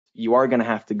you are going to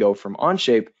have to go from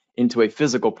Onshape into a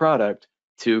physical product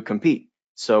to compete.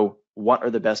 So what are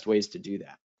the best ways to do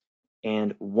that?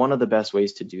 And one of the best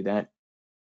ways to do that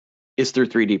is through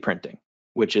 3D printing,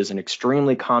 which is an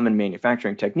extremely common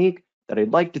manufacturing technique that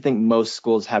I'd like to think most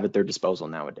schools have at their disposal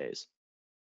nowadays.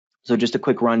 So just a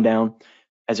quick rundown.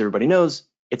 As everybody knows,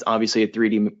 it's obviously a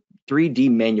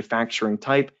 3D manufacturing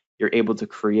type. You're able to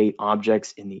create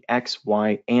objects in the X,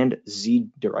 Y, and Z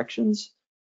directions.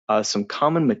 Some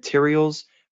common materials,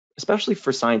 especially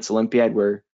for Science Olympiad,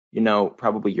 where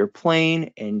probably your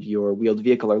plane and your wheeled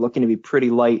vehicle are looking to be pretty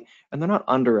light and they're not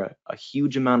under a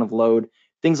huge amount of load.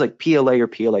 Things like PLA or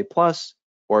PLA plus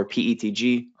or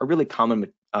PETG are really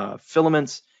common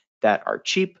filaments that are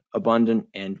cheap, abundant,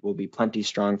 and will be plenty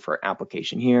strong for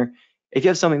application here. If you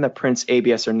have something that prints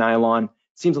ABS or nylon,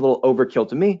 seems a little overkill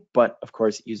to me, but of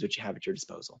course, use what you have at your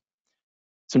disposal.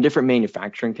 Some different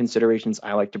manufacturing considerations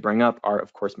I like to bring up are,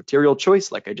 of course, material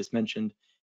choice, like I just mentioned,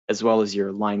 as well as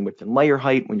your line width and layer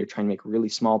height when you're trying to make really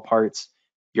small parts,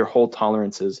 your hole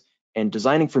tolerances, and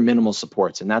designing for minimal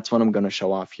supports. And that's what I'm going to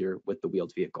show off here with the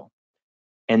wheeled vehicle.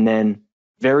 And then,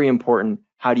 very important,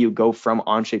 how do you go from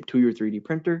Onshape to your 3D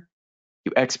printer?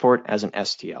 You export as an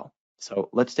STL. So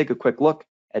let's take a quick look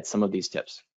at some of these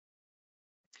tips.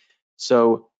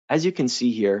 So as you can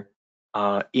see here,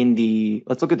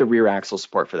 let's look at the rear axle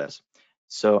support for this.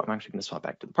 So I'm actually going to swap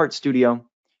back to the part studio.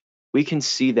 We can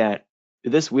see that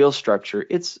this wheel structure,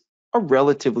 it's a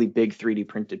relatively big 3D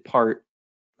printed part.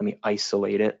 Let me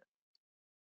isolate it.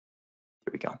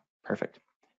 There we go, perfect.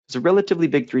 It's a relatively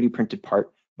big 3D printed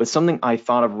part, but something I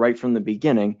thought of right from the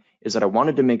beginning is that I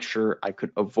wanted to make sure I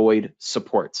could avoid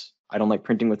supports. I don't like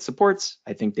printing with supports.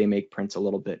 I think they make prints a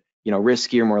little bit,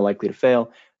 riskier, more likely to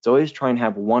fail. So always try and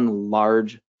have one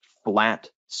large flat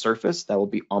surface that will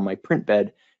be on my print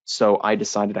bed. So I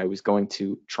decided I was going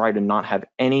to try to not have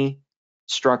any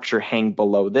structure hang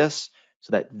below this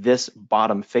so that this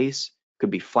bottom face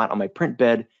could be flat on my print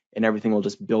bed and everything will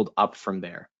just build up from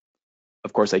there.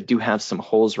 Of course, I do have some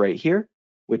holes right here,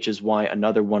 which is why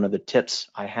another one of the tips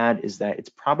I had is that it's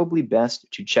probably best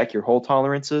to check your hole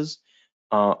tolerances.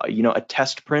 A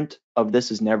test print of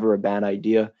this is never a bad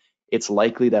idea. It's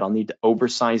likely that I'll need to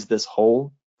oversize this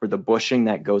hole for the bushing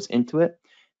that goes into it,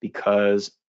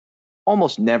 because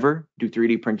almost never do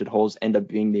 3D printed holes end up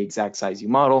being the exact size you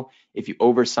model. If you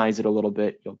oversize it a little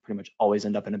bit, you'll pretty much always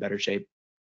end up in a better shape.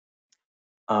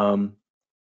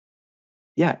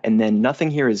 Yeah, and then nothing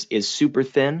here is super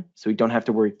thin, so we don't have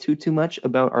to worry too much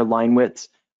about our line widths.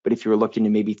 But if you were looking to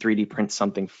maybe 3D print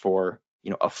something for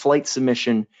a flight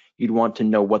submission, you'd want to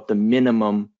know what the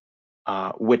minimum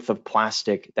width of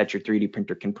plastic that your 3D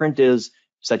printer can print is,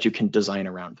 so that you can design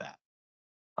around that.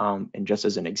 And just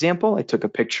as an example, I took a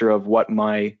picture of what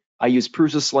I use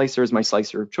Prusa slicer as my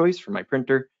slicer of choice for my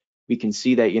printer. We can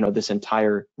see that this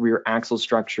entire rear axle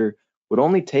structure would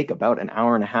only take about an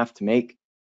hour and a half to make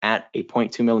at a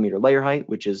 0.2 millimeter layer height,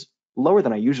 which is lower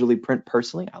than I usually print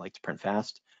personally. I like to print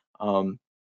fast.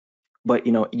 But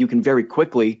you can very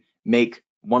quickly make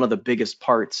one of the biggest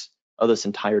parts of this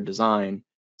entire design.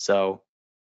 So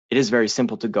it is very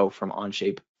simple to go from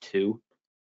Onshape to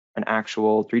an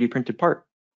actual 3D printed part.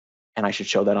 And I should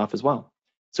show that off as well.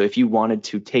 So if you wanted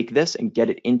to take this and get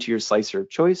it into your slicer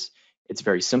of choice, it's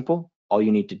very simple. All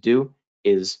you need to do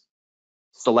is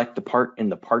select the part in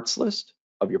the parts list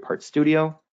of your part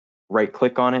studio, right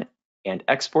click on it and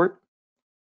export,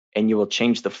 and you will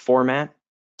change the format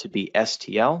to be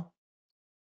STL.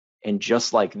 And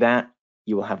just like that,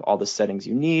 you will have all the settings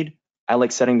you need. I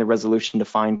like setting the resolution to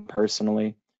fine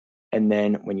personally. And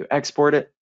then when you export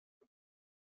it,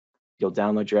 you'll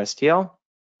download your STL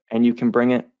and you can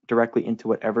bring it directly into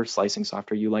whatever slicing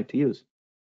software you like to use.